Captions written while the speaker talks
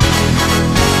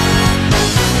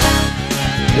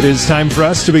It is time for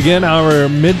us to begin our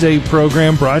midday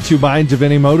program brought to you by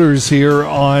Davini Motors here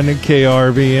on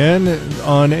KRVN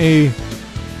on a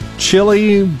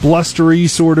chilly, blustery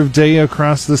sort of day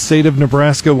across the state of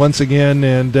Nebraska once again,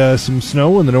 and some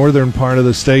snow in the northern part of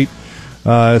the state,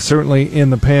 certainly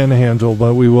in the Panhandle,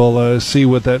 but we will see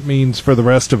what that means for the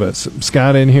rest of us.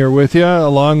 Scott in here with you,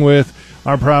 along with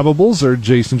our probables are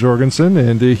Jason Jorgensen,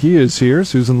 and he is here.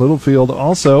 Susan Littlefield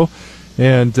also.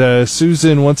 And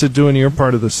Susan, what's it doing in your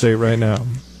part of the state right now?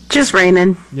 Just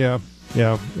raining. Yeah.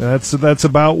 That's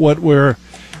about what we're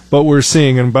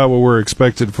seeing and about what we're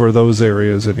expected for those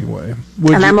areas anyway.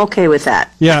 I'm okay with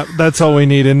that. Yeah, that's all we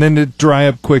need, and then to dry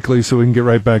up quickly so we can get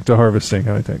right back to harvesting,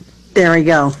 I think. There we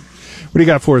go. What do you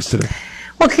got for us today?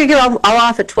 We'll kick it all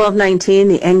off at 12:19.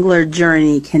 The angler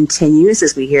journey continues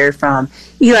as we hear from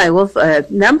Eli Wolf. A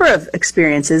number of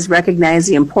experiences recognize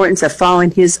the importance of following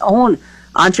his own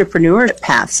entrepreneur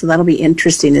path, so that'll be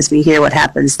interesting as we hear what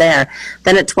happens there.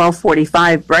 Then at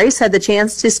 12:45, Bryce had the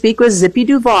chance to speak with Zippy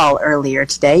Duvall earlier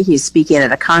today. He's speaking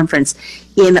at a conference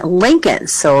in Lincoln,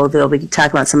 so they'll be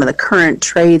talking about some of the current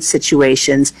trade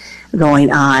situations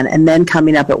going on. And then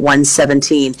coming up at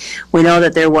 1:17, we know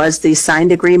that there was the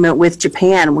signed agreement with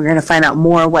Japan. We're going to find out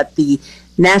more what the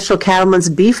National Cattlemen's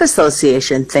Beef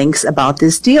Association thinks about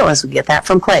this deal as we get that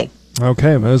from Clay.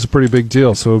 Okay, that was a pretty big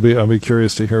deal, so I'll be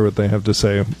curious to hear what they have to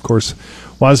say. Of course,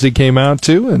 WASDE came out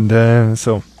too, and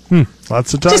so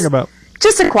lots to talk about.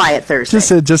 Just a quiet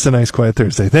Thursday. Just a nice quiet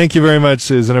Thursday. Thank you very much,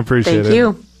 Susan. I appreciate it. Thank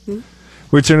you.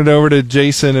 We turn it over to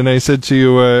Jason, and I said to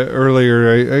you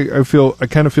earlier, I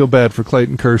kind of feel bad for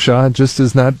Clayton Kershaw. It just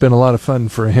has not been a lot of fun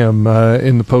for him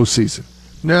in the postseason.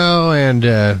 No, and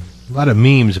a lot of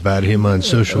memes about him on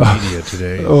social media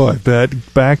today. Oh, I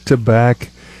bet. Back to back.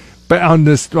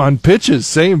 On pitches,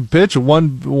 same pitch,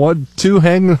 two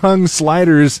hung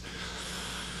sliders.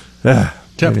 Tough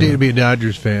day to be a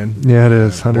Dodgers fan. Yeah, it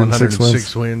is.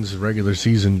 106 wins. Regular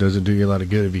season doesn't do you a lot of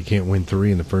good if you can't win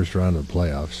 3 in the first round of the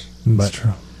playoffs. That's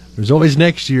true. There's always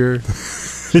next year.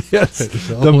 Yes,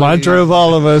 the mantra of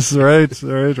all of us. Right.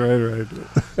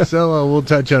 So we'll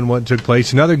touch on what took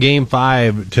place. Another Game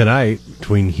 5 tonight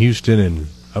between Houston and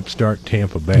upstart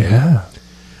Tampa Bay. Yeah.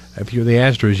 If you're the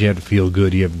Astros, you have to feel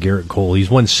good. You have Garrett Cole. He's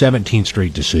won 17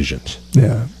 straight decisions.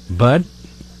 Yeah. But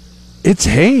it's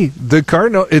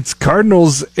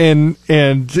Cardinals and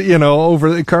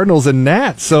over the Cardinals and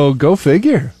Nats, so go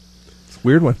figure. It's a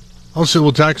weird one. Also,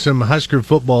 we'll talk some Husker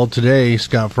football today.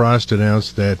 Scott Frost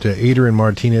announced that Adrian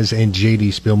Martinez and J.D.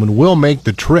 Spielman will make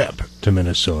the trip to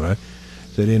Minnesota.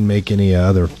 They didn't make any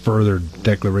other further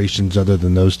declarations other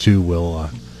than those two will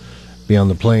be on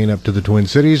the plane up to the Twin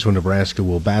Cities when Nebraska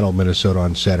will battle Minnesota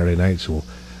on Saturday night, so we'll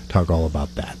talk all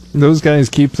about that. Those guys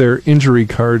keep their injury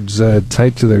cards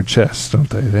tight to their chests, don't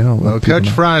they? They don't. Well, Coach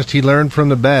Frost, he learned from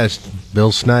the best.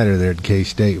 Bill Snyder there at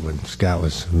K-State when Scott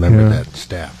was a member of that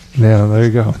staff. Yeah, there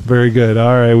you go. Very good.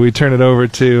 All right, we turn it over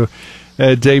to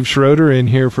Dave Schroeder in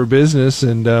here for business,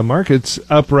 and market's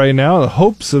up right now. The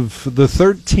hopes of the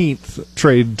 13th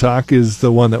trade talk is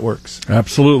the one that works.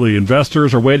 Absolutely.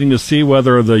 Investors are waiting to see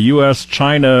whether the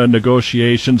U.S.-China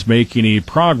negotiations make any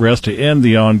progress to end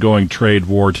the ongoing trade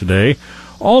war today.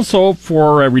 Also,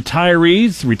 for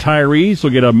retirees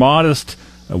will get a modest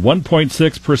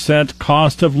 1.6%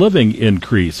 cost of living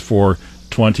increase for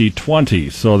 2020.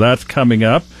 So that's coming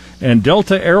up. And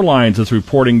Delta Airlines is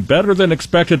reporting better than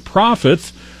expected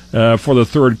profits for the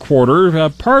third quarter,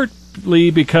 partly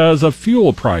because of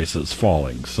fuel prices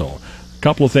falling. So a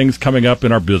couple of things coming up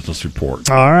in our business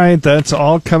report. All right, that's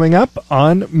all coming up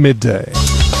on Midday.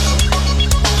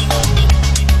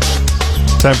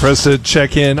 Time for us to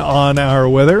check in on our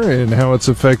weather and how it's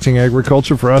affecting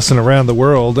agriculture for us and around the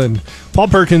world. And Paul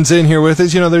Perkins in here with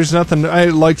us. There's nothing I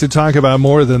like to talk about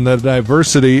more than the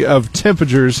diversity of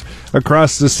temperatures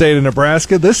across the state of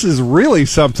Nebraska. This is really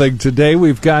something today.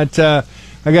 We've got, I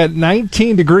got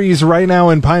 19 degrees right now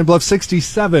in Pine Bluff,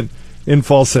 67 in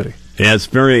Fall City. Yeah, it's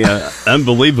very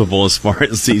unbelievable as far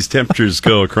as these temperatures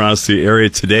go across the area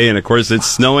today. And, of course, it's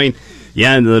snowing,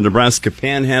 in the Nebraska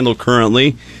Panhandle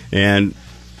currently. And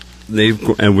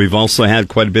we've also had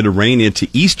quite a bit of rain into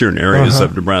eastern areas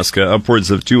of Nebraska,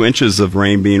 upwards of 2 inches of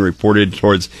rain being reported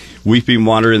towards Weeping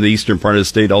Water in the eastern part of the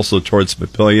state, also towards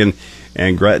Papillion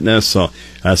and Gretna. So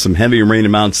some heavy rain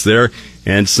amounts there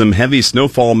and some heavy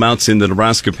snowfall amounts in the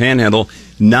Nebraska Panhandle,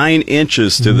 9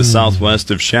 inches to the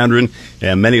southwest of Chadron,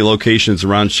 and many locations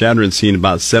around Chadron seeing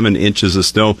about 7 inches of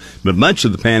snow, but much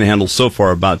of the Panhandle so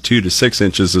far about 2 to 6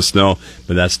 inches of snow,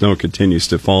 but that snow continues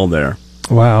to fall there.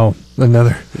 Wow,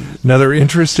 another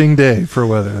interesting day for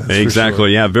weather.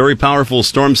 Exactly, yeah. Very powerful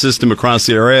storm system across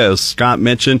the area, as Scott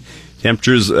mentioned.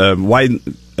 Temperatures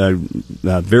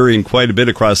varying quite a bit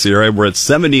across the area. We're at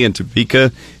 70 in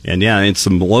Topeka, and in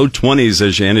some low 20s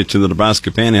as you enter to the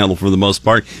Nebraska Panhandle for the most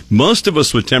part. Most of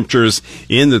us with temperatures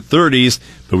in the 30s,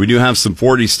 but we do have some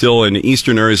 40s still in the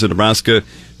eastern areas of Nebraska,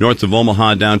 north of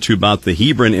Omaha down to about the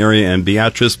Hebron area and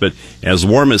Beatrice, but as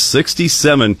warm as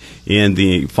 67 in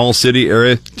the Fall City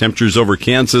area. Temperatures over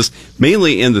Kansas,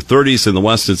 mainly in the 30s in the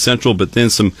west and central, but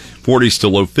then some 40s to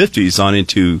low 50s on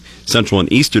into central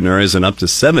and eastern areas, and up to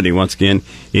 70 once again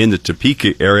in the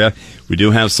Topeka area. We do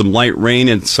have some light rain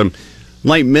and some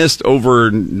light mist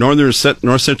over north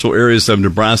central areas of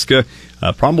Nebraska,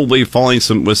 probably falling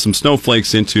with some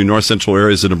snowflakes into north central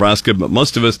areas of Nebraska, but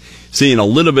most of us seeing a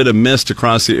little bit of mist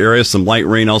across the area. Some light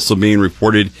rain also being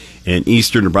reported in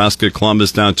eastern Nebraska,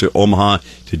 Columbus down to Omaha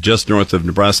to just north of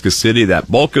Nebraska City.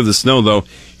 That bulk of the snow, though,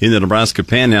 in the Nebraska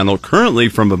Panhandle, currently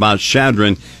from about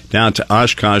Chadron down to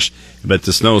Oshkosh, but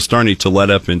the snow is starting to let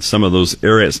up in some of those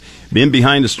areas. In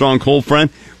behind a strong cold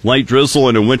front, light drizzle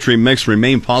and a wintry mix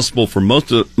remain possible for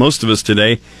most of us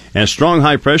today. As strong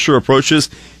high pressure approaches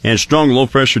and strong low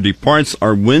pressure departs,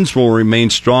 our winds will remain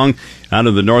strong out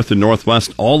of the north and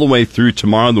northwest all the way through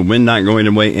tomorrow. The wind not going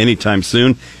away anytime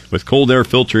soon. With cold air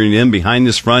filtering in behind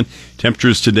this front,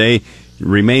 temperatures today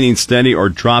remaining steady or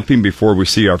dropping before we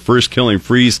see our first killing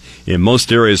freeze in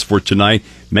most areas for tonight.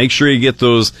 Make sure you get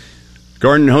those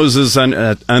garden hoses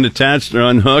unattached or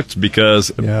unhooked,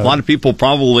 because a lot of people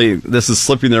probably, this is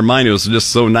slipping their mind. It was just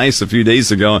so nice a few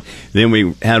days ago. Then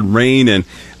we had rain, and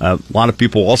a lot of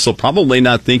people also probably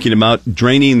not thinking about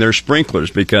draining their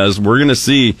sprinklers, because we're going to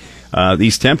see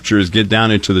these temperatures get down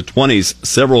into the 20s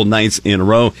several nights in a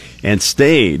row and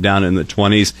stay down in the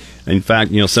 20s. In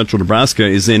fact, central Nebraska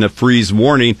is in a freeze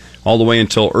warning all the way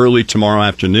until early tomorrow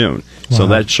afternoon. Wow. So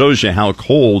that shows you how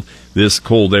cold this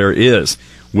cold air is.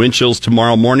 Wind chills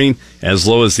tomorrow morning as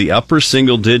low as the upper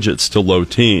single digits to low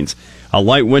teens. A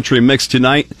light wintry mix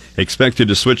tonight, expected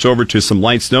to switch over to some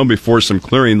light snow before some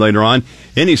clearing later on.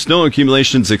 Any snow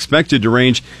accumulations expected to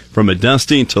range from a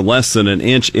dusting to less than an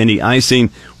inch. Any icing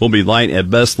will be light at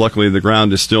best. Luckily, the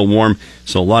ground is still warm,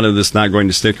 so a lot of this not going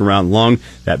to stick around long.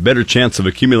 That better chance of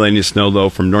accumulating snow, though,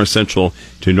 from north central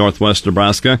to northwest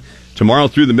Nebraska. Tomorrow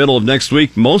through the middle of next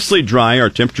week, mostly dry. Our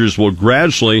temperatures will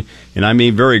gradually, and I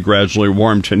mean very gradually,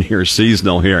 warm to near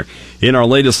seasonal here. In our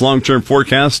latest long-term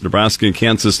forecast, Nebraska and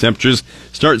Kansas temperatures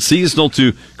start seasonal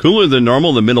to cooler than normal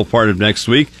in the middle part of next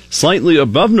week. Slightly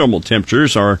above normal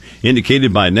temperatures are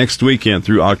indicated by next weekend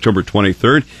through October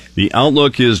 23rd. The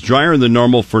outlook is drier than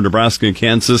normal for Nebraska and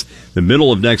Kansas the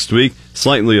middle of next week.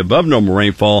 Slightly above normal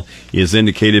rainfall is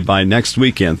indicated by next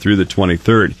weekend through the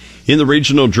 23rd. In the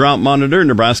regional drought monitor,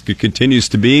 Nebraska continues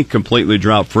to be completely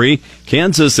drought-free.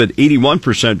 Kansas at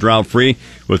 81% drought-free,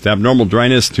 with abnormal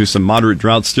dryness to some moderate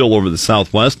drought still over the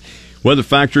southwest. Weather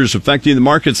factors affecting the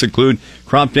markets include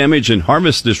crop damage and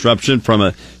harvest disruption from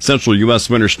a central U.S.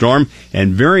 winter storm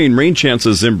and varying rain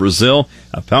chances in Brazil.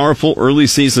 A powerful early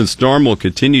season storm will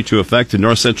continue to affect the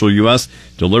north central U.S.,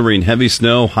 delivering heavy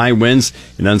snow, high winds,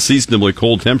 and unseasonably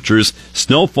cold temperatures.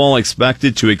 Snowfall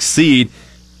expected to exceed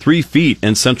 3 feet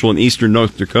in central and eastern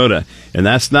North Dakota. And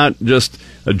that's not just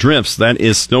drifts, that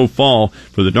is snowfall.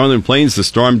 For the northern plains, the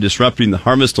storm disrupting the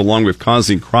harvest along with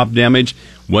causing crop damage.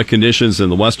 Wet conditions in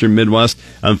the western Midwest,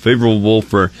 unfavorable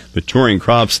for maturing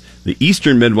crops. The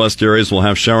eastern Midwest areas will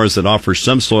have showers that offer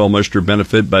some soil moisture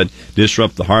benefit but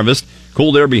disrupt the harvest.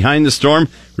 Cold air behind the storm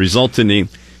result in the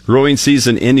growing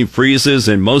season ending freezes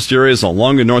in most areas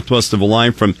along the northwest of the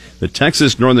line from the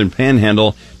Texas northern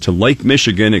panhandle to Lake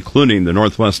Michigan, including the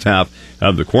northwest half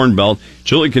of the Corn Belt.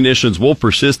 Chilly conditions will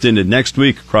persist into next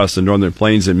week across the northern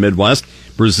plains and Midwest.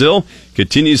 Brazil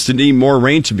continues to need more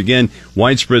rain to begin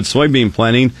widespread soybean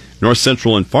planting. North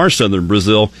central and far southern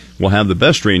Brazil will have the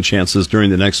best rain chances during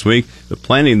the next week. The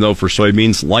planting, though, for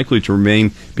soybeans likely to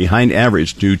remain behind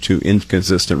average due to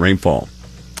inconsistent rainfall.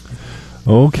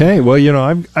 Okay,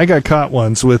 well, I got caught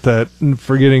once with that,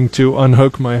 forgetting to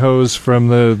unhook my hose from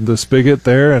the spigot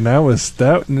there, and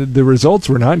the results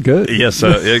were not good. Yes,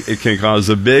 it can cause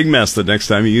a big mess the next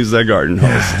time you use that garden hose.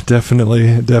 Yeah,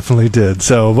 definitely did.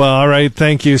 So, well, all right,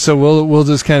 thank you. So we'll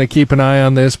just kind of keep an eye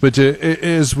on this, but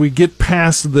as we get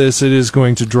past this, it is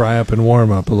going to dry up and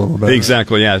warm up a little bit.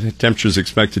 Exactly, yeah. Temperatures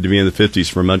expected to be in the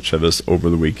 50s for much of us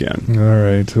over the weekend. All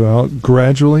right, well,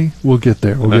 gradually we'll get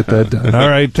there. We'll get that done. All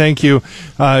right, thank you.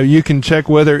 You can check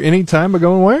weather anytime by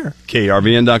going where?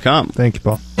 KRVN.com. Thank you,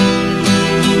 Paul.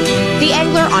 The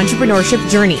Angler Entrepreneurship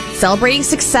Journey, celebrating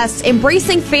success,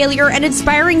 embracing failure, and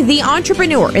inspiring the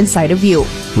entrepreneur inside of you.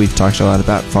 We've talked a lot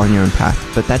about following your own path,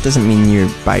 but that doesn't mean you're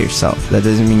by yourself. That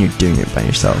doesn't mean you're doing it by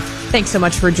yourself. Thanks so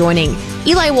much for joining.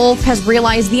 Eli Wolf has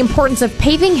realized the importance of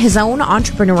paving his own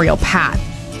entrepreneurial path.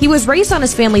 He was raised on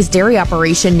his family's dairy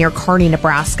operation near Kearney,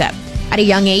 Nebraska. At a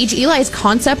young age, Eli's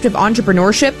concept of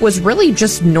entrepreneurship was really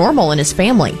just normal in his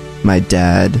family. My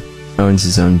dad owns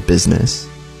his own business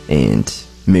and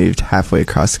moved halfway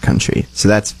across the country. So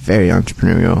that's very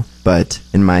entrepreneurial, but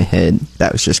in my head,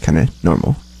 that was just kind of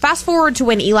normal. Fast forward to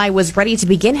when Eli was ready to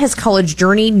begin his college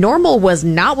journey, normal was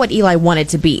not what Eli wanted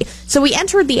to be. So he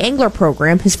entered the Angler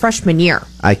program his freshman year.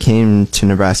 I came to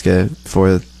Nebraska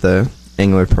for the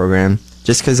Angler program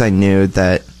just because I knew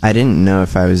that I didn't know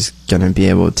if I was going to be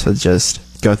able to just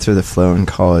go through the flow in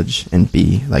college and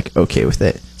be like okay with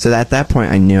it. So at that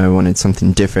point, I knew I wanted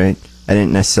something different. I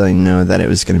didn't necessarily know that it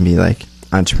was going to be like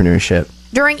entrepreneurship.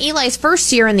 During Eli's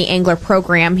first year in the Angler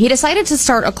program, he decided to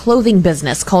start a clothing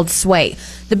business called Sway.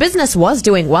 The business was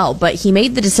doing well, but he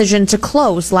made the decision to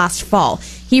close last fall.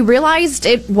 He realized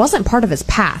it wasn't part of his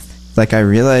path. Like, I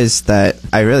realized that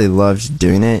I really loved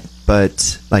doing it,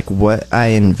 but like what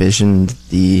I envisioned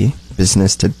the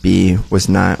business to be was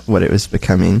not what it was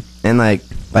becoming. And like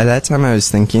by that time I was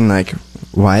thinking like,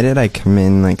 why did I come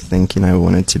in like thinking I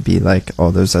wanted to be like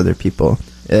all those other people?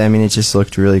 I mean, it just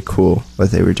looked really cool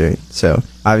what they were doing. So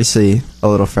obviously a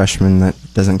little freshman that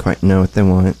doesn't quite know what they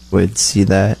want would see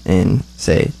that and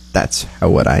say, that's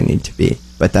what I need to be.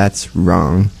 But that's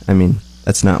wrong. I mean,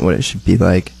 that's not what it should be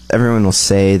like. Everyone will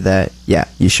say that, yeah,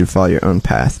 you should follow your own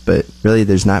path. But really,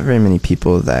 there's not very many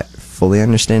people that fully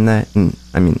understand that. And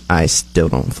I mean, I still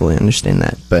don't fully understand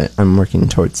that, but I'm working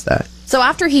towards that. So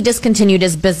after he discontinued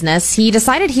his business, he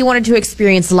decided he wanted to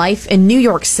experience life in New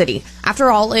York City.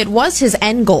 After all, it was his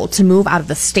end goal to move out of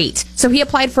the state. So he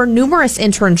applied for numerous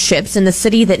internships in the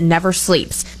city that never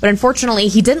sleeps. But unfortunately,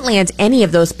 he didn't land any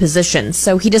of those positions,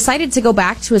 so he decided to go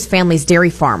back to his family's dairy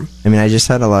farm. I mean, I just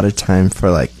had a lot of time for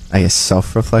like, I guess,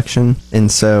 self-reflection. And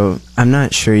so I'm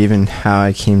not sure even how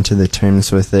I came to the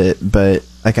terms with it, but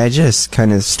like I just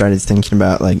kind of started thinking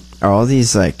about like, are all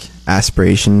these like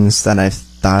aspirations that I've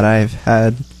thought I've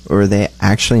had, or are they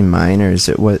actually mine, or is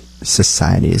it what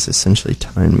society is essentially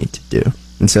telling me to do?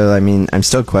 And so, I mean, I'm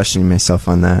still questioning myself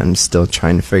on that. I'm still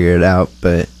trying to figure it out,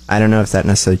 but I don't know if that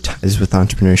necessarily ties with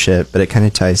entrepreneurship, but it kind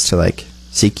of ties to like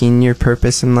seeking your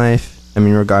purpose in life. I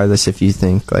mean, regardless if you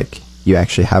think like you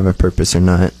actually have a purpose or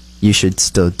not, you should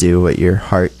still do what your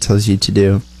heart tells you to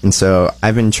do. And so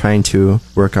I've been trying to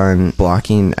work on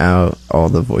blocking out all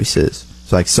the voices.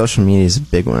 So like social media is a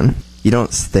big one. You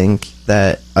don't think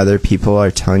that other people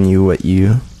are telling you what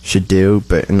you should do,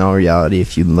 but in all reality,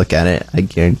 if you look at it, I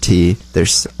guarantee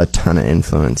there's a ton of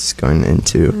influence going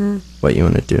into what you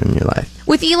want to do in your life.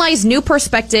 With Eli's new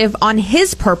perspective on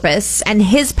his purpose and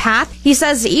his path, he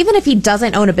says even if he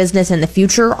doesn't own a business in the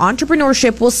future,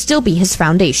 entrepreneurship will still be his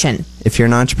foundation. If you're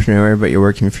an entrepreneur, but you're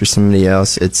working for somebody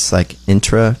else, it's like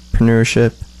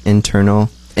intrapreneurship, internal,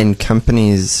 and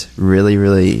companies really,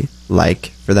 really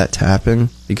like for that to happen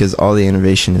because all the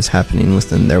innovation is happening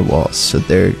within their walls, so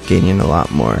they're gaining a lot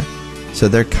more. So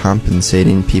they're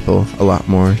compensating people a lot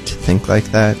more to think like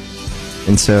that.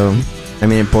 And so, I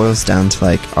mean, it boils down to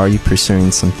like, are you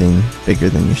pursuing something bigger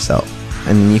than yourself?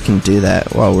 I mean, you can do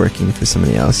that while working for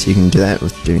somebody else. You can do that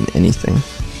with doing anything.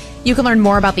 You can learn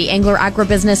more about the Angler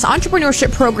Agribusiness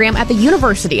Entrepreneurship Program at the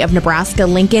University of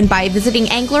Nebraska-Lincoln by visiting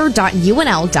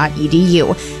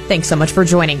angler.unl.edu. Thanks so much for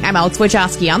joining. I'm Alex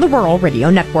Wachowski on the Rural Radio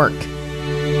Network.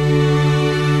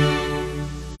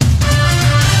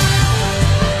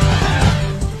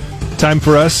 Time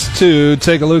for us to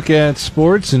take a look at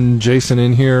sports, and Jason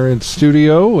in here in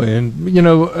studio. And, you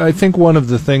know, I think one of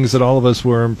the things that all of us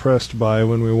were impressed by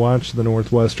when we watched the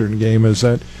Northwestern game is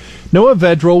that Noah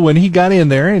Vedral, when he got in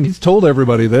there, and he's told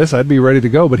everybody this, I'd be ready to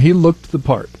go, but he looked the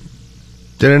part.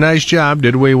 Did a nice job,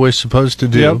 did what he was supposed to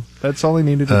do. Yep, that's all he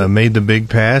needed to do. Made the big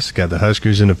pass, got the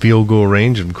Huskers in a field goal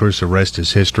range, and of course the rest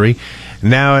is history.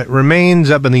 Now it remains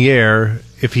up in the air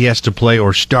if he has to play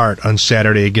or start on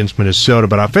Saturday against Minnesota.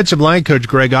 But offensive line coach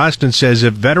Greg Austin says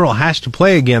if Vedral has to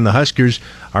play again, the Huskers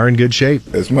are in good shape.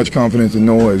 As much confidence in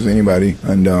Noah as anybody,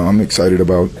 and I'm excited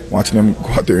about watching him go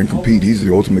out there and compete. He's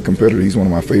the ultimate competitor. He's one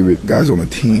of my favorite guys on the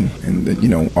team. And, you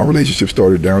know, our relationship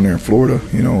started down there in Florida,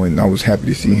 you know, and I was happy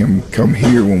to see him come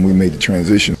here when we made the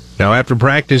transition. Now, after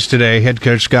practice today, head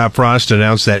coach Scott Frost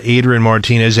announced that Adrian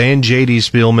Martinez and J.D.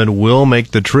 Spielman will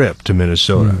make the trip to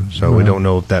Minnesota. So we don't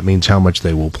know if that means how much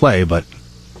they will play, but...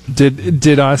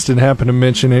 Did Austin happen to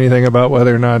mention anything about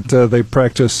whether or not they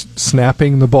practiced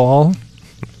snapping the ball?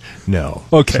 No.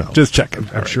 Okay, So, just checking.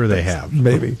 I'm sure they have.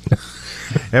 Maybe.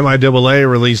 MIAA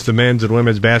released the men's and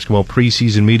women's basketball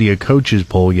preseason media coaches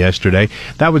poll yesterday.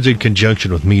 That was in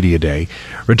conjunction with Media Day.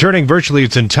 Returning virtually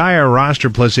its entire roster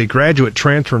plus a graduate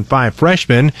transfer and 5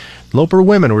 freshmen, Loper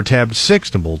women were tabbed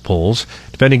 6th in both polls.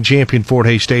 Defending champion Fort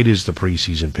Hays State is the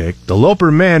preseason pick. The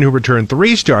Loper men, who returned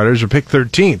 3 starters, were picked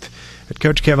 13th. Head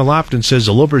coach Kevin Lofton says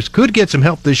the Lopers could get some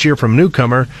help this year from a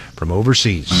newcomer from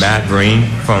overseas. Matt Green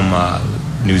from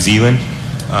New Zealand.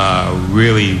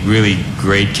 Really, really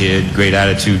great kid, great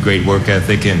attitude, great work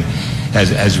ethic, and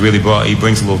has really he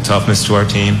brings a little toughness to our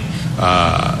team.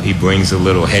 He brings a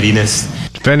little headiness.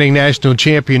 Defending national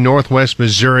champion Northwest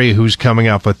Missouri, who's coming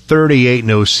off a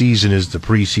 38-0 season, is the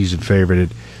preseason favorite.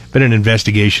 It'd been an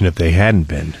investigation if they hadn't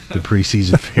been the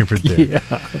preseason favorite there.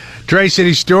 Yeah.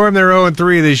 Tri-City Storm, they're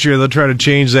 0-3 this year. They'll try to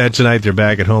change that tonight. They're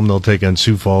back at home. They'll take on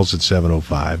Sioux Falls at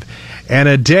 7:05. And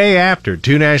a day after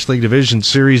 2 National League Division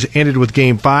Series ended with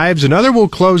Game 5s, another will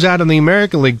close out in the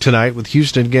American League tonight with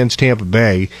Houston against Tampa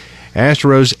Bay.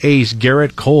 Astros ace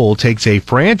Garrett Cole takes a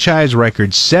franchise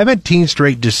record 17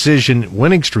 straight decision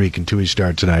winning streak into his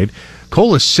start tonight.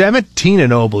 Cole is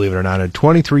 17-0, believe it or not, in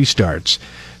 23 starts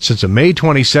since a May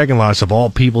 22nd loss of all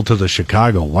people to the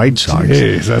Chicago White Sox.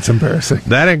 Jeez, that's embarrassing.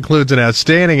 That includes an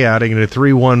outstanding outing and a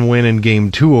 3-1 win in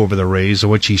Game 2 over the Rays, in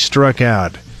which he struck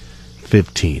out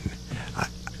 15.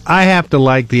 I have to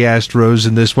like the Astros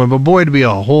in this one, but boy, it'd be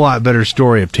a whole lot better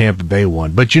story if Tampa Bay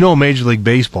won. But you know Major League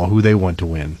Baseball, who they want to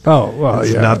win. Oh, well,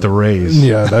 it's yeah. not the Rays.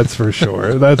 Yeah, that's for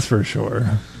sure. That's for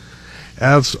sure.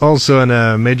 Also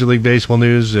in Major League Baseball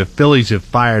news, the Phillies have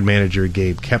fired manager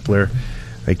Gabe Kepler.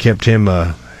 They kept him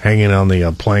hanging on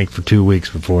the plank for 2 weeks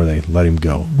before they let him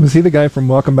go. Was he the guy from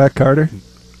Welcome Back, Carter?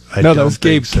 No, that was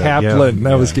Gabe Kaplan. Yeah,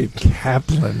 that was Gabe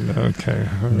Kaplan. Okay.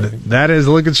 All right. That is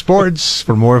a look at sports.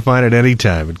 For more, find it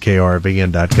anytime at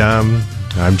krvn.com.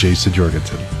 I'm Jason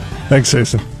Jorgensen. Thanks,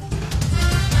 Jason.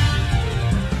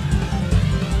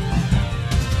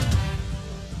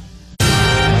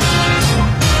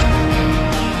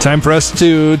 Time for us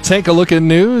to take a look at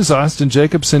news. Austin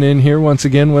Jacobson in here once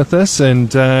again with us,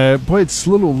 and boy, it's a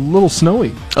little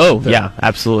snowy. Oh, yeah,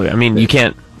 absolutely. I mean, you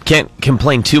can't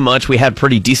complain too much. We had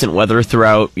pretty decent weather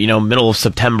throughout, middle of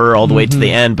September all the way to the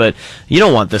end, but you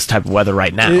don't want this type of weather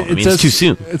right now. It's too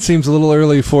soon. It seems a little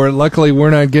early for it. Luckily,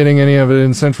 we're not getting any of it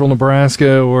in central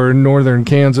Nebraska or northern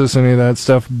Kansas, any of that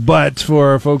stuff, but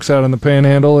for our folks out on the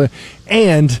Panhandle,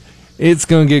 and it's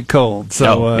going to get cold.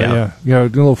 So, a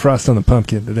little frost on the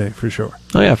pumpkin today for sure.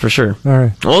 Oh, yeah, for sure. All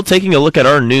right. Well, taking a look at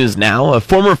our news now, a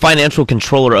former financial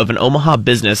controller of an Omaha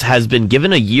business has been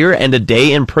given a year and a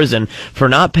day in prison for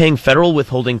not paying federal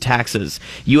withholding taxes.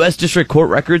 U.S. District Court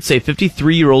records say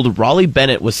 53-year-old Raleigh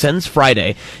Bennett was sentenced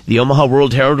Friday. The Omaha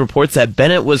World-Herald reports that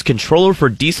Bennett was controller for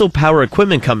Diesel Power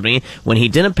Equipment Company when he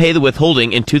didn't pay the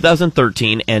withholding in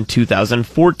 2013 and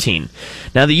 2014.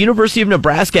 Now, the University of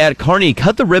Nebraska at Kearney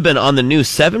cut the ribbon on the new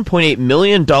 $7.8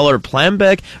 million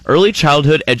Planbeck Early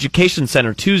Childhood Education Center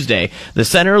Tuesday. The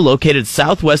center, located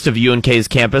southwest of UNK's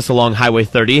campus along Highway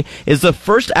 30, is the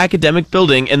first academic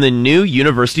building in the new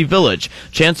University Village.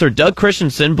 Chancellor Doug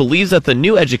Christensen believes that the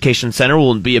new education center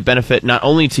will be a benefit not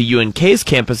only to UNK's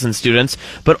campus and students,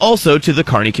 but also to the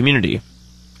Kearney community.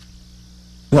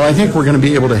 Well, I think we're going to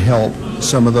be able to help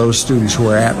some of those students who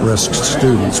are at-risk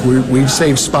students. We've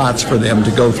saved spots for them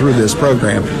to go through this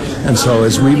program. And so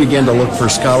as we begin to look for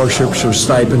scholarships or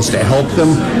stipends to help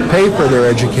them pay for their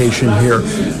education here,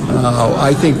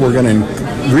 I think we're going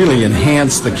to really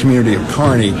enhance the community of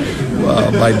Kearney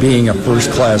by being a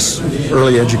first-class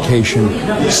early education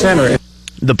center.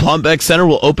 The Planbeck Center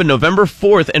will open November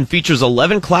 4th and features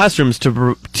 11 classrooms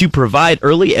to provide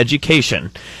early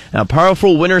education. Now, a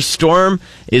powerful winter storm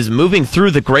is moving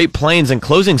through the Great Plains and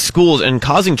closing schools and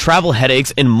causing travel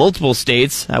headaches in multiple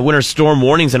states. Winter storm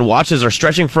warnings and watches are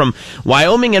stretching from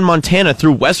Wyoming and Montana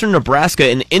through western Nebraska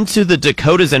and into the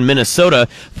Dakotas and Minnesota.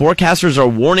 Forecasters are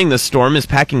warning the storm is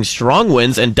packing strong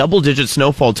winds and double-digit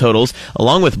snowfall totals,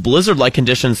 along with blizzard-like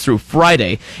conditions through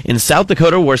Friday. In South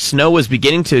Dakota, where snow was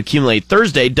beginning to accumulate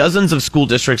Thursday, dozens of school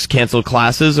districts canceled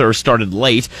classes or started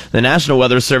late. The National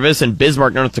Weather Service in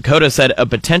Bismarck, North Dakota said a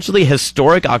potentially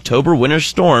historic October winter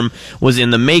storm was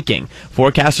in the making.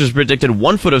 Forecasters predicted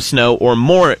 1 foot of snow or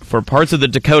more for parts of the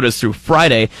Dakotas through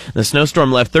Friday. The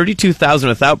snowstorm left 32,000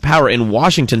 without power in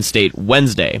Washington state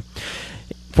Wednesday.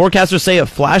 Forecasters say a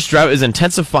flash drought is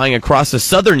intensifying across the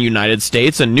southern United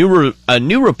States. A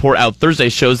new report out Thursday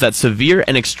shows that severe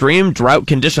and extreme drought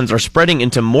conditions are spreading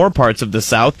into more parts of the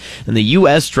South. And the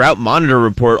U.S. Drought Monitor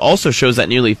report also shows that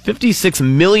nearly 56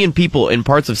 million people in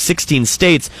parts of 16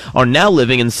 states are now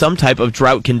living in some type of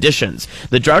drought conditions.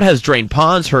 The drought has drained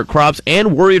ponds, hurt crops,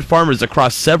 and worried farmers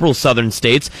across several southern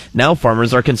states. Now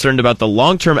farmers are concerned about the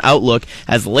long-term outlook,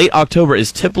 as late October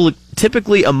is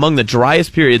typically among the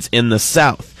driest periods in the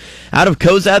South. Out of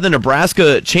Cozad, the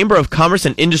Nebraska Chamber of Commerce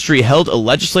and Industry held a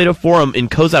legislative forum in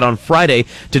Cozad on Friday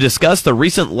to discuss the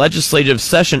recent legislative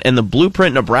session and the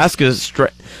Blueprint Nebraska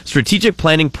strategic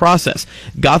planning process.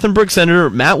 Gothenburg Senator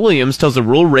Matt Williams tells the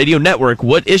Rural Radio Network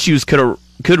what issues could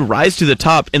rise to the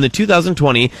top in the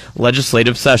 2020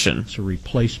 legislative session. It's a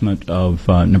replacement of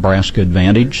Nebraska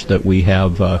Advantage, that we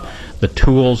have the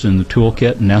tools in the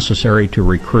toolkit necessary to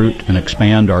recruit and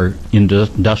expand our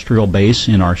industrial base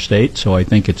in our state. So I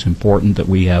think it's important that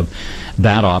we have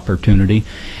that opportunity.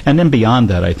 And then beyond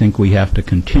that, I think we have to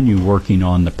continue working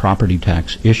on the property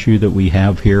tax issue that we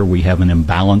have here. We have an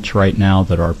imbalance right now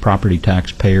that our property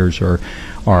tax payers are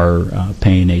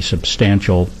paying a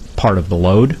substantial part of the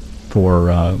load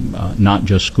for not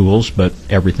just schools, but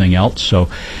everything else. So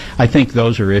I think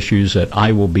those are issues that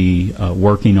I will be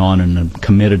working on, and I'm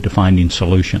committed to finding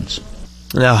solutions.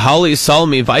 Now, Holly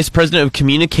Salome, Vice President of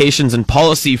Communications and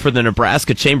Policy for the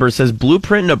Nebraska Chamber, says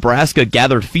Blueprint Nebraska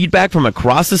gathered feedback from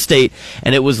across the state,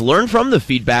 and it was learned from the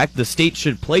feedback the state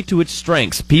should play to its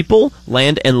strengths: people,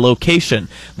 land, and location.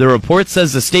 The report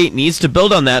says the state needs to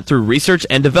build on that through research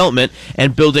and development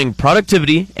and building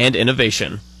productivity and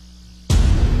innovation.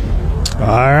 All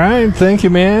right. Thank you,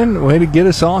 man. Way to get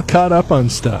us all caught up on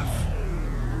stuff.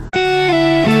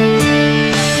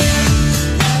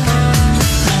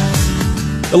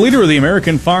 The leader of the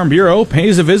American Farm Bureau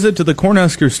pays a visit to the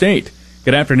Cornhusker State.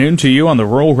 Good afternoon to you on the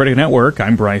Rural Radio Network.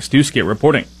 I'm Bryce Duskett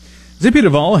reporting. Zippy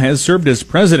Duvall has served as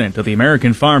president of the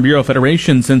American Farm Bureau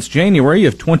Federation since January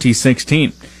of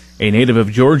 2016. A native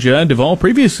of Georgia, Duvall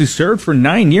previously served for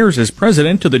 9 years as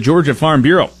president of the Georgia Farm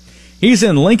Bureau. He's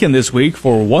in Lincoln this week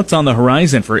for What's on the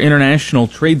Horizon for International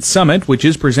Trade Summit, which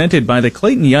is presented by the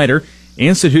Clayton Yiter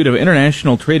Institute of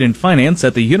International Trade and Finance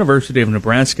at the University of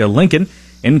Nebraska-Lincoln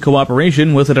in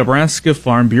cooperation with the Nebraska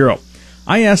Farm Bureau.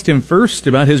 I asked him first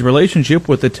about his relationship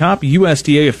with the top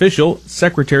USDA official,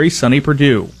 Secretary Sonny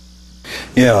Perdue.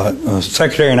 Yeah,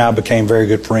 Secretary and I became very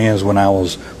good friends when I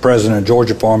was president of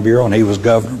Georgia Farm Bureau and he was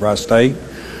governor of our state.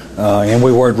 And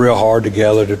we worked real hard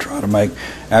together to try to make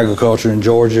agriculture in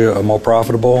Georgia more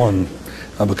profitable, and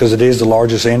because it is the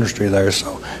largest industry there.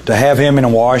 So to have him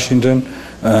in Washington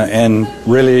and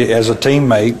really as a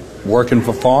teammate working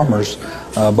for farmers,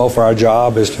 both our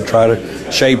job is to try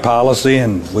to shape policy,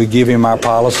 and we give him our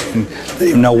policy and let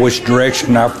him know which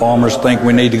direction our farmers think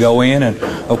we need to go in. And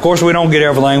of course we don't get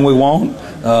everything we want,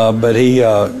 but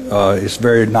it's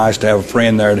very nice to have a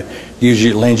friend there that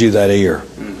usually lends you that ear.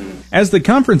 As the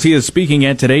conference he is speaking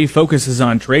at today focuses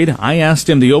on trade, I asked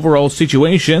him the overall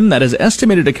situation that is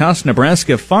estimated to cost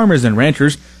Nebraska farmers and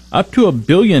ranchers up to $1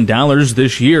 billion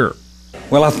this year.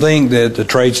 Well, I think that the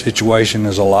trade situation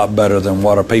is a lot better than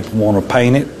what our people want to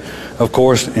paint it. Of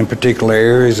course, in particular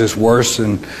areas, it's worse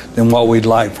than what we'd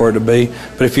like for it to be.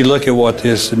 But if you look at what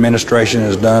this administration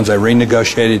has done, they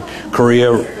renegotiated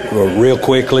Korea real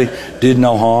quickly, did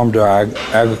no harm to our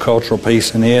agricultural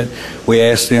piece in it. We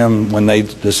asked them when they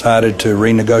decided to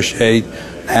renegotiate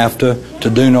NAFTA to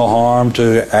do no harm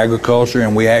to agriculture,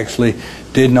 and we actually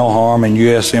did no harm in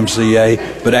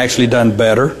USMCA, but actually done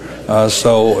better.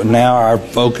 So now our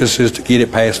focus is to get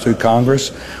it passed through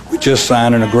Congress. We just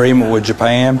signed an agreement with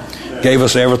Japan, gave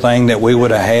us everything that we would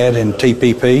have had in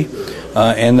TPP,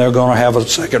 and they're going to have a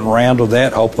second round of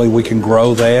that. Hopefully we can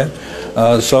grow that.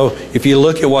 So if you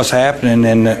look at what's happening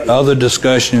and the other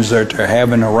discussions that they're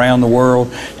having around the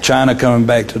world, China coming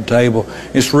back to the table,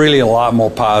 it's really a lot more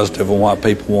positive than what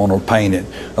people want to paint it.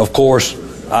 Of course,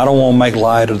 I don't want to make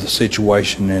light of the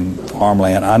situation in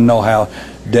farmland. I know how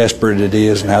desperate it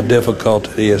is and how difficult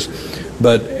it is.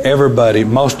 But everybody,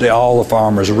 mostly all the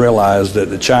farmers, realize that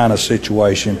the China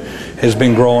situation has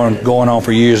been going on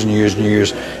for years and years and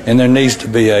years, and there needs to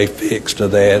be a fix to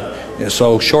that.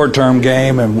 So short-term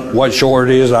game, and what short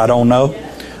it is, I don't know.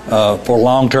 For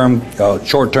long-term,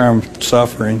 short-term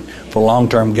suffering, for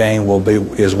long-term gain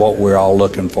is what we're all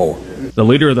looking for. The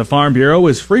leader of the Farm Bureau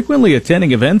is frequently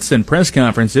attending events and press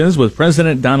conferences with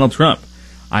President Donald Trump.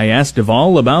 I asked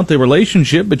Duvall about the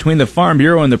relationship between the Farm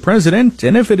Bureau and the president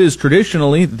and if it is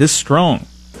traditionally this strong.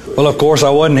 Well, of course, I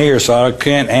wasn't here, so I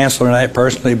can't answer that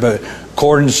personally, but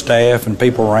according to staff and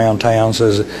people around town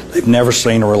says that they've never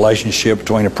seen a relationship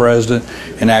between the president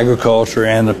in agriculture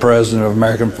and the president of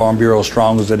American Farm Bureau as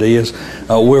strong as it is.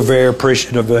 We're very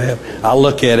appreciative of that. I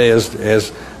look at it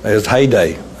as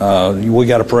heyday. We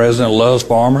got a president that loves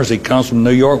farmers. He comes from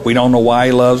New York. We don't know why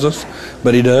he loves us,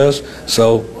 but he does.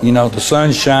 So, you know, the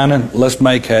sun's shining. Let's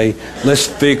make hay. Let's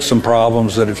fix some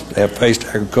problems that have faced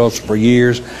agriculture for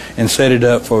years and set it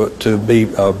up to be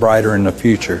brighter in the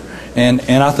future. And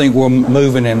I think we're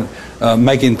moving and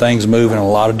making things move in a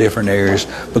lot of different areas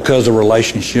because of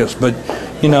relationships. But,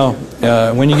 you know,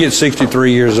 when you get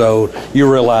 63 years old, you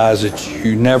realize that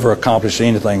you never accomplish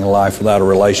anything in life without a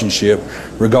relationship,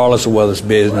 regardless of whether it's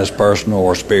business, personal,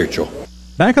 or spiritual.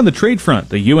 Back on the trade front,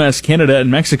 the U.S., Canada,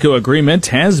 and Mexico agreement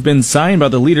has been signed by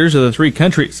the leaders of the three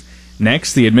countries.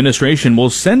 Next, the administration will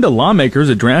send to lawmakers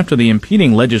a draft of the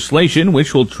impeding legislation,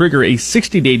 which will trigger a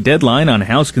 60-day deadline on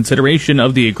House consideration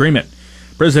of the agreement.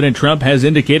 President Trump has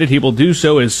indicated he will do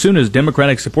so as soon as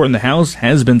Democratic support in the House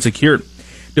has been secured.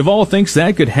 Duvall thinks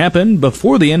that could happen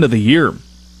before the end of the year.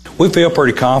 We feel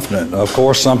pretty confident. Of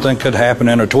course, something could happen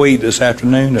in a tweet this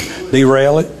afternoon to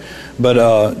derail it.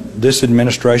 But this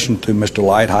administration, through Mr.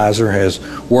 Lighthizer, has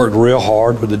worked real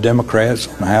hard with the Democrats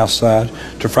on the House side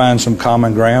to find some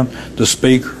common ground. The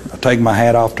Speaker, I take my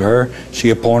hat off to her.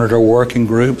 She appointed her working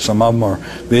group. Some of them are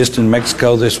visiting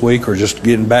Mexico this week or just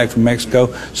getting back from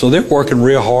Mexico. So they're working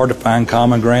real hard to find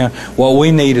common ground. What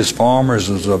we need as farmers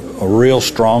is a real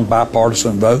strong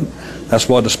bipartisan vote. That's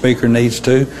what the Speaker needs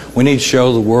to. We need to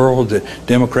show the world that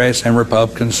Democrats and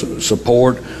Republicans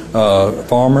support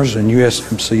farmers and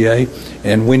USMCA,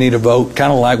 and we need a vote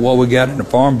kind of like what we got in the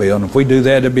Farm Bill. And if we do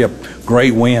that, it'd be a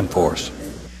great win for us.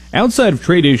 Outside of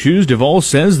trade issues, Duvall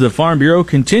says the Farm Bureau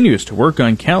continues to work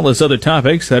on countless other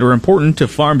topics that are important to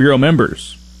Farm Bureau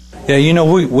members. Yeah, you know,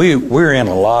 we're in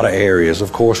a lot of areas.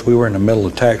 Of course, we were in the middle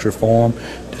of tax reform,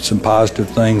 did some positive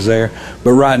things there.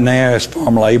 But right now, it's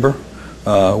farm labor.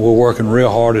 We're working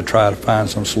real hard to try to find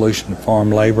some solution to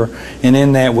farm labor, and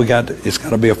in that it's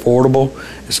got to be affordable.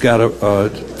 It's got to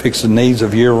fix the needs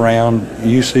of year-round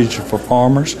usage for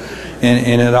farmers,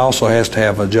 and it also has to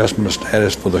have adjustment of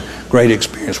status for the great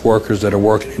experienced workers that are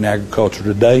working in agriculture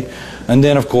today. And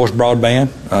then, of course, broadband.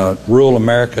 Rural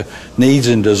America needs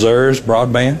and deserves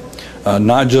broadband.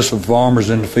 Not just for farmers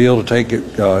in the field to take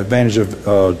advantage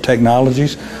of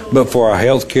technologies, but for our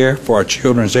health care, for our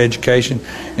children's education,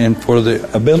 and for the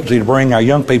ability to bring our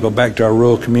young people back to our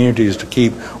rural communities to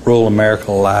keep rural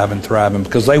America alive and thriving,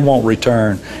 because they won't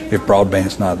return if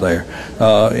broadband's not there.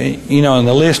 You know, and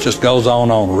the list just goes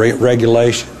on.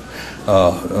 Regulation.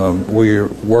 We're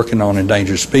working on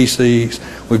endangered species.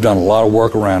 We've done a lot of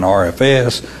work around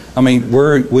RFS. I mean,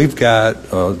 we've got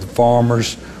the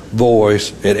farmers'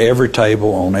 voice at every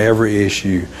table on every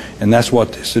issue, and that's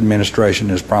what this administration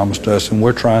has promised us, and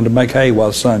we're trying to make hay while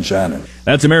the sun's shining.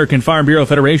 That's American Farm Bureau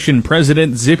Federation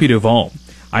President Zippy Duvall.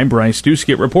 I'm Bryce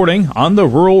Duskett reporting on the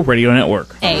Rural Radio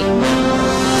Network.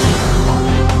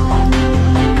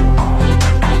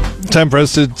 Time for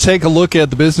us to take a look at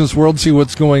the business world, see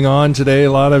what's going on today.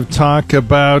 A lot of talk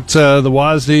about the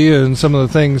WASDE and some of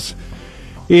the things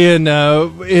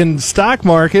in stock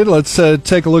market. Let's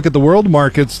take a look at the world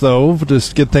markets, though, just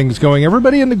to get things going.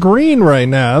 Everybody in the green right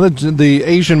now. The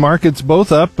Asian markets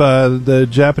both up. The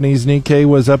Japanese Nikkei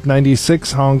was up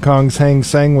 96. Hong Kong's Hang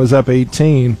Seng was up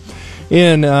 18.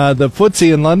 In the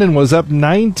FTSE in London was up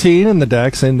 19, and the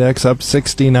DAX index up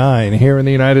 69. Here in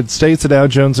the United States, the Dow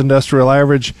Jones Industrial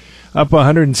Average up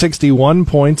 161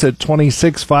 points at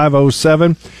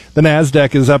 26,507. The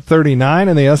NASDAQ is up 39,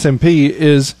 and the S&P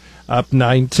is up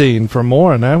 19. For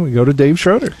more on that, we go to Dave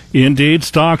Schroeder. Indeed,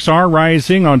 stocks are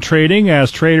rising on trading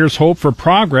as traders hope for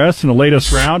progress in the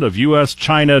latest round of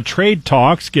U.S.-China trade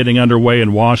talks getting underway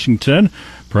in Washington.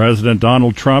 President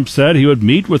Donald Trump said he would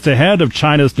meet with the head of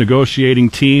China's negotiating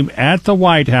team at the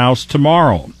White House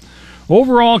tomorrow.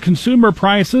 Overall, consumer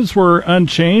prices were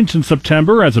unchanged in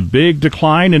September as a big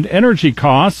decline in energy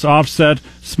costs offset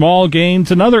small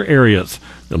gains in other areas.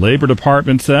 The Labor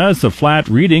Department says the flat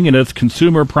reading in its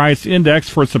consumer price index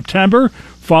for September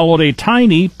followed a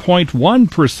tiny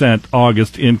 0.1%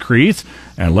 August increase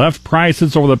and left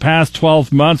prices over the past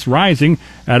 12 months rising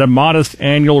at a modest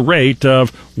annual rate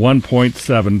of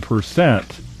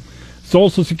 1.7%.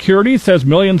 Social Security says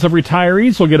millions of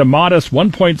retirees will get a modest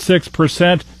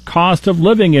 1.6% cost of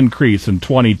living increase in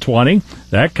 2020.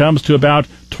 That comes to about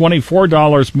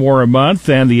 $24 more a month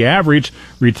than the average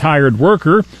retired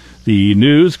worker. The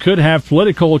news could have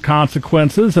political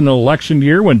consequences in an election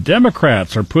year when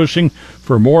Democrats are pushing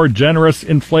for more generous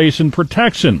inflation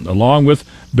protection, along with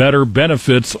better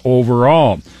benefits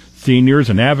overall. Seniors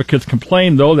and advocates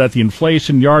complain, though, that the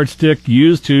inflation yardstick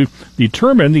used to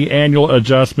determine the annual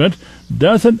adjustment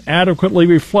doesn't adequately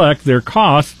reflect their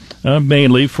costs,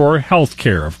 mainly for health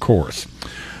care, of course.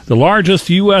 The largest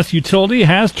U.S. utility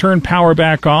has turned power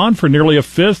back on for nearly a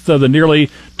fifth of the nearly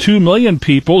 2 million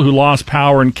people who lost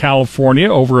power in California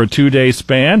over a 2-day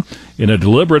span in a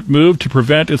deliberate move to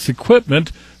prevent its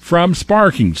equipment from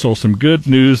sparking. So some good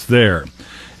news there.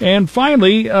 And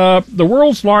finally, the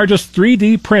world's largest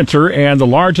 3D printer and the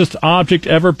largest object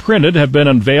ever printed have been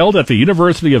unveiled at the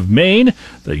University of Maine.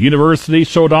 The university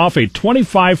showed off a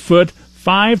 25-foot,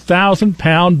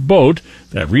 5,000-pound boat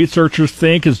that researchers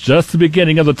think is just the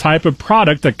beginning of the type of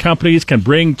product that companies can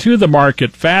bring to the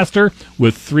market faster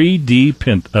with 3D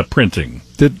printing.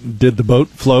 Did the boat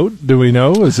float? Do we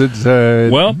know? Is it?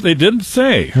 Well, they didn't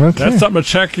say. Okay. That's something to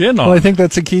check in on. Well, I think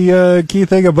that's a key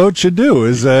thing a boat should do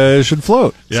is should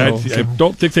float. Yeah, So- I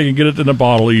don't think they can get it in a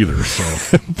bottle either.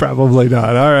 So Probably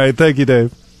not. All right. Thank you,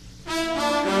 Dave.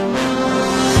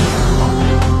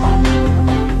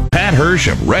 Pat Hirsch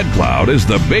of Red Cloud is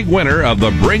the big winner of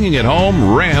the Bringing It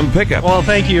Home Ram pickup. Well,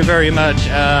 thank you very much.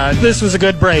 This was a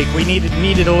good break. We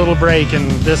needed a little break, and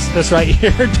this right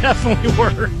here definitely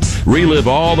works. Relive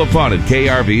all the fun at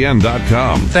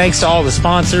krvn.com. Thanks to all the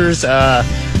sponsors.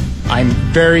 I'm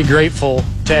very grateful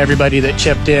to everybody that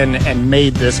chipped in and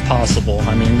made this possible.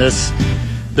 I mean, this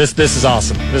is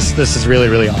awesome. This is really,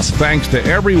 really awesome. Thanks to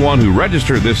everyone who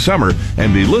registered this summer,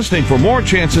 and be listening for more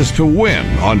chances to win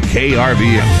on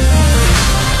KRVN.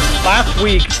 Last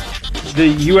week, the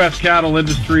U.S. cattle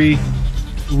industry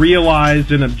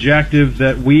realized an objective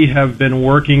that we have been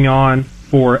working on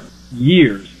for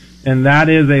years, and that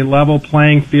is a level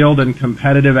playing field and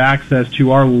competitive access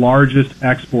to our largest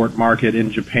export market in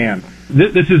Japan.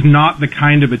 This is not the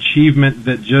kind of achievement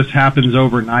that just happens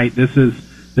overnight. This is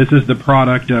the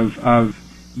product of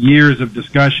years of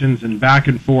discussions and back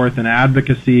and forth and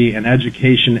advocacy and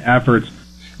education efforts.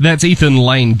 That's Ethan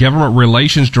Lane, Government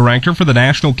Relations Director for the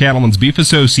National Cattlemen's Beef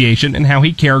Association, and how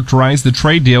he characterized the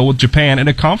trade deal with Japan in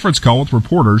a conference call with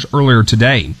reporters earlier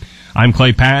today. I'm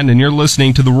Clay Patton, and you're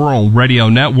listening to the Rural Radio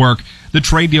Network. The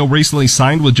trade deal recently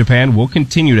signed with Japan will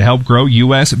continue to help grow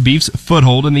U.S. beef's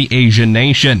foothold in the Asian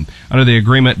nation. Under the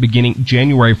agreement beginning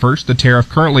January 1st, the tariff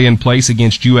currently in place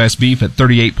against U.S. beef at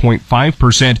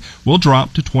 38.5% will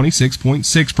drop to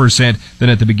 26.6%. Then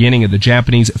at the beginning of the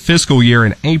Japanese fiscal year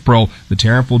in April, the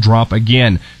tariff will drop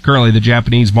again. Currently, the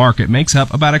Japanese market makes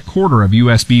up about a quarter of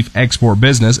U.S. beef export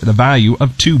business at a value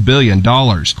of $2 billion,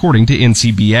 according to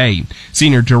NCBA.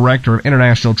 Senior Director of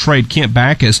International Trade Kent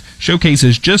Backus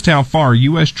showcases just how far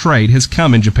U.S. trade has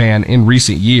come in Japan in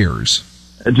recent years.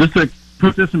 Just to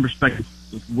put this in perspective,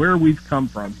 where we've come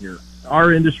from here,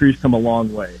 our industry's come a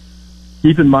long way.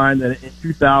 Keep in mind that in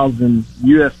 2000,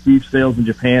 U.S. beef sales in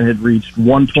Japan had reached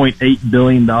 $1.8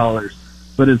 billion,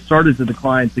 but it started to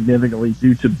decline significantly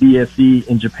due to BSE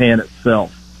in Japan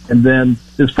itself. And then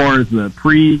as far as the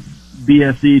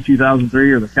pre-BSE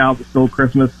 2003 or the cow that stole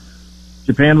Christmas,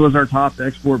 Japan was our top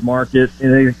export market,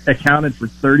 and it accounted for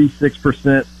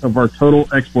 36% of our total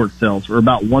export sales, or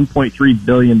about $1.3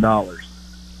 billion.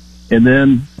 And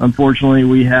then, unfortunately,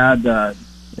 we had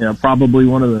probably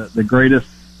one of the greatest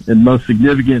and most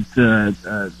significant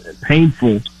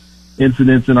painful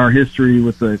incidents in our history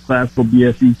with the classical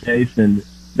BSE case and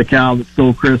the cow that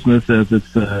stole Christmas, as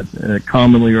it's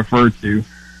commonly referred to.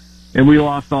 And we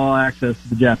lost all access to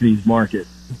the Japanese market.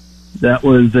 That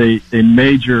was a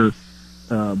major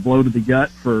blow to the gut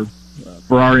for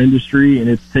our industry, and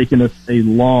it's taken us a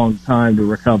long time to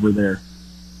recover there.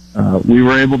 We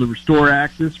were able to restore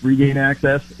access, regain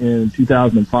access in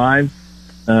 2005.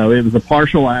 It was a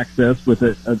partial access with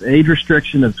an age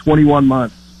restriction of 21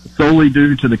 months, solely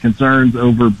due to the concerns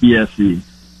over BSE.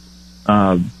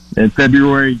 In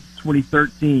February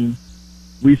 2013,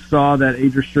 we saw that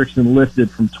age restriction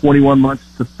lifted from 21 months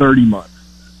to 30 months.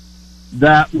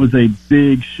 That was a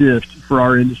big shift for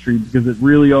our industry because it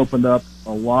really opened up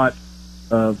a lot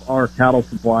of our cattle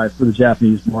supply for the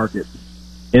Japanese market.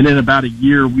 And in about a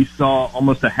year, we saw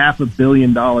almost a $500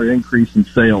 million increase in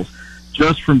sales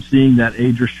just from seeing that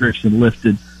age restriction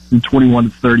lifted from 21 to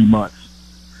 30 months.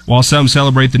 While some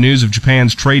celebrate the news of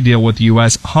Japan's trade deal with the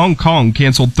U.S., Hong Kong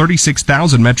canceled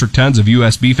 36,000 metric tons of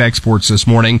U.S. beef exports this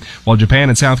morning, while Japan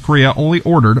and South Korea only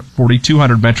ordered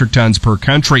 4,200 metric tons per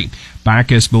country.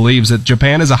 Backus believes that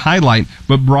Japan is a highlight,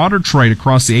 but broader trade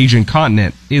across the Asian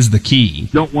continent is the key.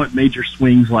 Don't want major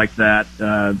swings like that,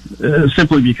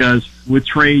 simply because with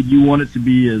trade, you want it to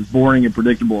be as boring and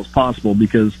predictable as possible,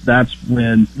 because that's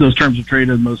when those terms of trade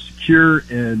are the most secure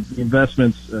and the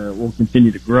investments will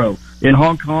continue to grow. In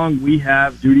Hong Kong, we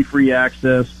have duty-free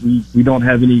access. We don't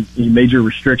have any major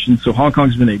restrictions, so Hong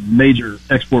Kong's been a major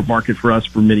export market for us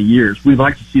for many years. We'd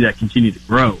like to see that continue to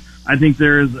grow. I think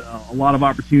there is a lot of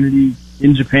opportunity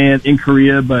in Japan, in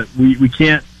Korea, but we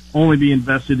can't only be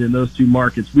invested in those two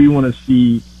markets. We want to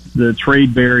see the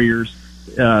trade barriers,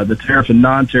 the tariff and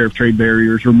non-tariff trade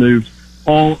barriers removed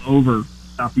all over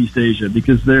Southeast Asia,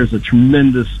 because there's a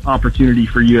tremendous opportunity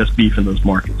for U.S. beef in those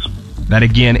markets. That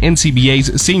again,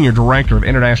 NCBA's Senior Director of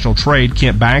International Trade,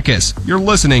 Kent Backus. You're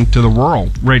listening to the Rural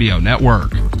Radio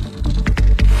Network.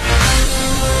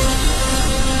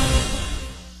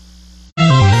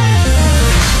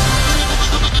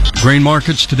 Grain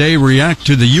markets today react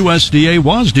to the USDA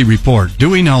WASDE report.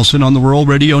 Dewey Nelson on the Rural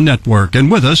Radio Network.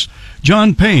 And with us,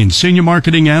 John Payne, Senior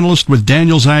Marketing Analyst with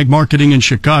Daniels Ag Marketing in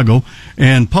Chicago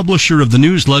and publisher of the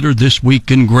newsletter This Week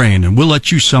in Grain. And we'll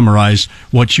let you summarize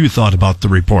what you thought about the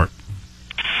report.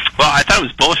 Well, I thought it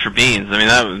was bullish for beans. I mean,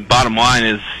 that bottom line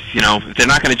is, if they're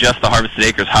not going to adjust the harvested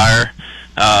acres higher,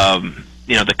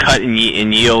 the cut in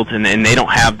yield, and they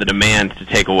don't have the demand to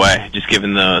take away, just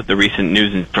given the recent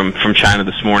news from China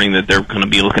this morning that they're going to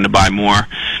be looking to buy more.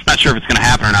 Not sure if it's going to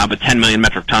happen or not, but 10 million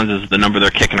metric tons is the number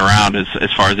they're kicking around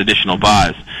as far as additional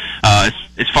buys. As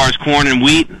far as corn and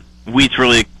wheat's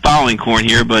really following corn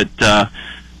here, but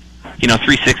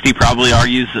 360 probably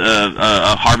argues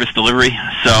a harvest delivery.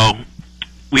 So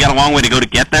we got a long way to go to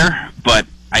get there, but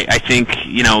I think,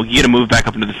 you got to move back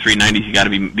up into the 390s. You got to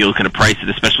be looking to price it,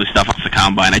 especially stuff off the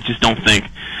combine. I just don't think,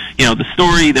 the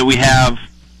story that we have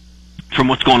from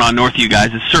what's going on north of you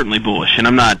guys is certainly bullish, and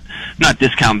I'm not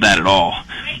discounting that at all.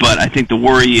 But I think the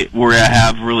worry I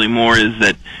have really more is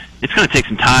that it's going to take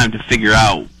some time to figure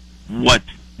out what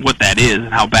that is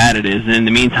and how bad it is. And in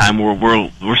the meantime,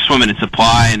 we're swimming in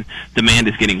supply, and demand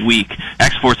is getting weak.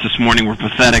 Exports this morning were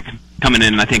pathetic, coming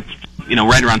in, I think,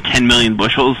 right around 10 million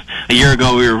bushels. A year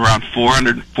ago, we were around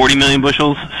 440 million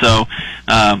bushels. So,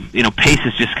 pace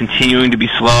is just continuing to be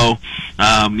slow.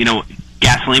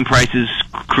 Gasoline prices,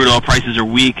 crude oil prices are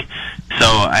weak. So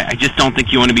I just don't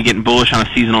think you want to be getting bullish on a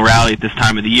seasonal rally at this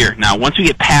time of the year. Now, once we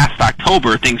get past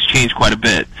October, things change quite a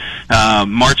bit.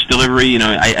 March delivery,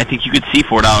 I think you could see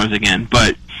 $4 again.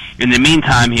 But in the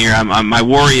meantime here, my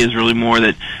worry is really more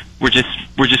that we're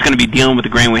just going to be dealing with the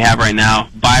grain we have right now.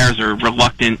 Buyers are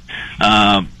reluctant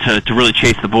to really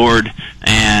chase the board,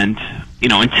 and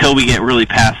until we get really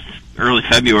past early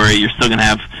February, you're still going to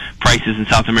have prices in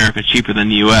South America cheaper than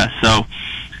the U.S. So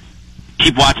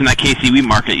keep watching that KC wheat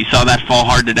market. You saw that fall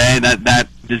hard today. That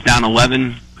is down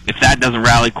 11. If that doesn't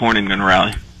rally, corn isn't going to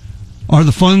rally. Are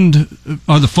the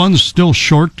funds still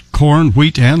short corn,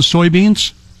 wheat, and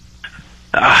soybeans?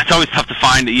 It's always tough to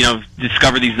find,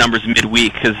 discover these numbers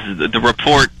midweek, because the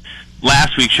report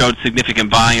last week showed significant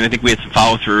buying, and I think we had some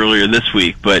follow-through earlier this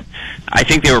week, but I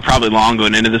think they were probably long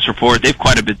going into this report. They have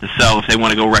quite a bit to sell if they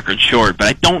want to go record short, but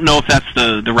I don't know if that's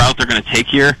the route they're going to take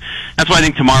here. That's why I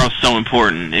think tomorrow's so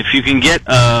important. If you can get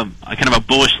a kind of a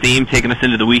bullish theme taking us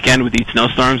into the weekend with these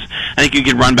snowstorms, I think you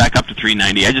can run back up to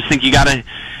 390. I just think you got to,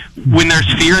 when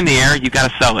there's fear in the air, you got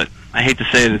to sell it. I hate to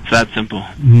say it, it's that simple.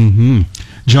 Mm-hmm.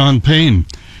 John Payne,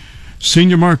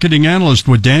 Senior Marketing Analyst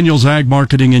with Daniels Ag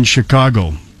Marketing in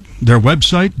Chicago. Their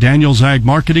website,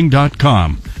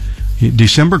 danielsagmarketing.com.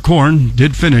 December corn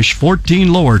did finish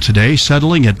 14 lower today,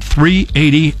 settling at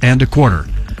 380 and a quarter.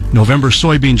 November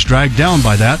soybeans dragged down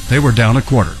by that. They were down a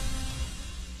quarter.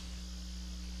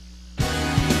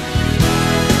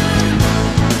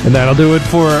 And that'll do it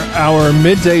for our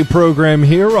midday program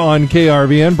here on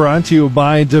KRVN, brought to you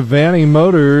by Devaney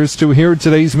Motors. To hear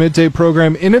today's midday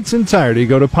program in its entirety,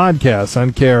 go to podcasts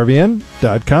on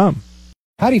KRVN.com.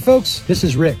 Howdy, folks. This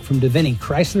is Rick from Devaney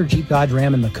Chrysler, Jeep, Dodge,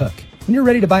 Ram, and McCook. When you're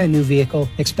ready to buy a new vehicle,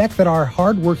 expect that our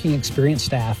hard-working, experienced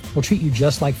staff will treat you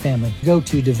just like family. Go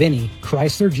to Devaney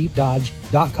Chrysler, Jeep,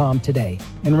 Dodge.com today.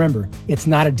 And remember, it's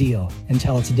not a deal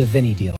until it's a Devaney deal.